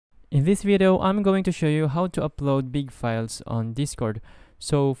In this video, I'm going to show you how to upload big files on Discord.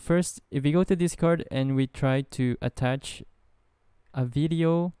 So first, if we go to Discord and we try to attach a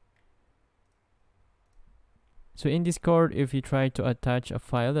video. So in Discord, if you try to attach a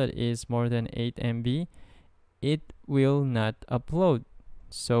file that is more than 8 MB, it will not upload.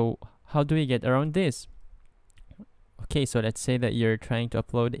 So how do we get around this? Okay, so let's say that you're trying to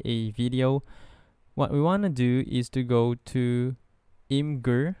upload a video. What we want to do is to go to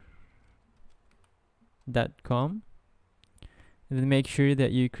imgur.com and then make sure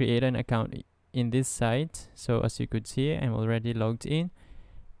that you create an account in this site. So as you could see, I'm already logged in,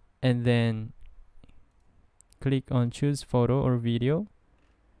 and then click on choose photo or video,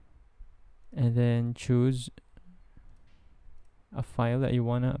 and then choose a file that you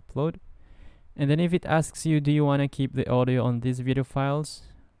want to upload. And then if it asks you, do you want to keep the audio on these video files,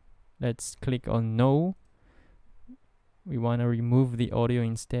 let's click on no. We want to remove the audio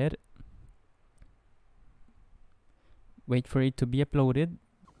instead. Wait for it to be uploaded.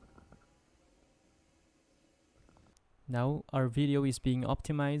 Now our video is being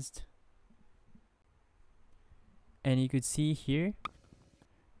optimized, and you could see here.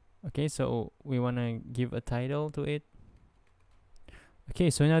 Okay, so we want to give a title to it. Okay,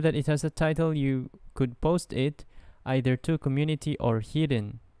 so now that it has a title, you could post it either to community or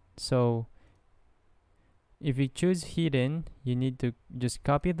hidden. So if you choose hidden, you need to just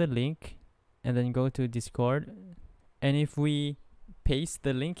copy the link and then go to Discord. And if we paste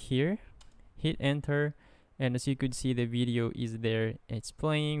the link here, hit enter, and as you could see, the video is there. It's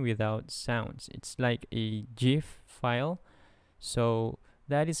playing without sounds. It's like a GIF file. So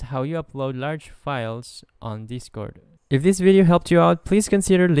that is how you upload large files on Discord. If this video helped you out, please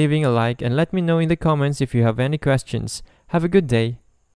consider leaving a like and let me know in the comments if you have any questions. Have a good day.